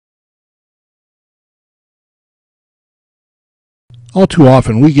All too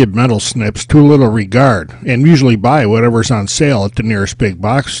often we give metal snips too little regard and usually buy whatever's on sale at the nearest big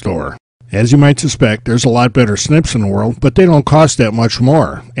box store. As you might suspect, there's a lot better snips in the world, but they don't cost that much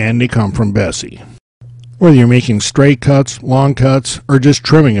more, and they come from Bessey. Whether you're making straight cuts, long cuts, or just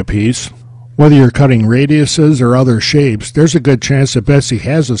trimming a piece, whether you're cutting radiuses or other shapes, there's a good chance that Bessey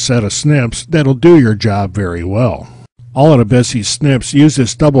has a set of snips that'll do your job very well. All of the Bessey snips use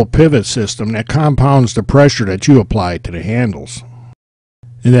this double pivot system that compounds the pressure that you apply to the handles.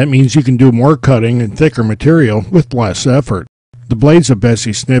 And that means you can do more cutting and thicker material with less effort. The blades of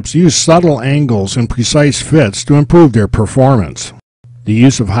Bessey snips use subtle angles and precise fits to improve their performance. The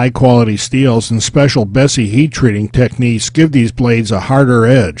use of high-quality steels and special Bessey heat treating techniques give these blades a harder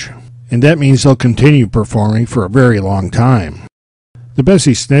edge, and that means they'll continue performing for a very long time. The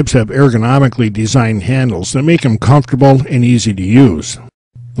Bessey snips have ergonomically designed handles that make them comfortable and easy to use.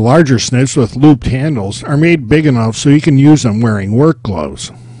 The larger snips with looped handles are made big enough so you can use them wearing work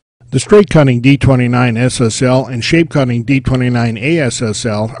gloves. The straight cutting D29SSL and shape cutting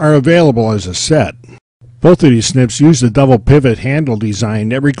D29ASSL are available as a set. Both of these snips use the double pivot handle design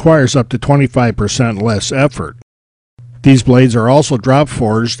that requires up to 25% less effort. These blades are also drop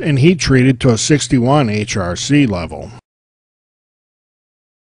forged and heat treated to a 61 HRC level.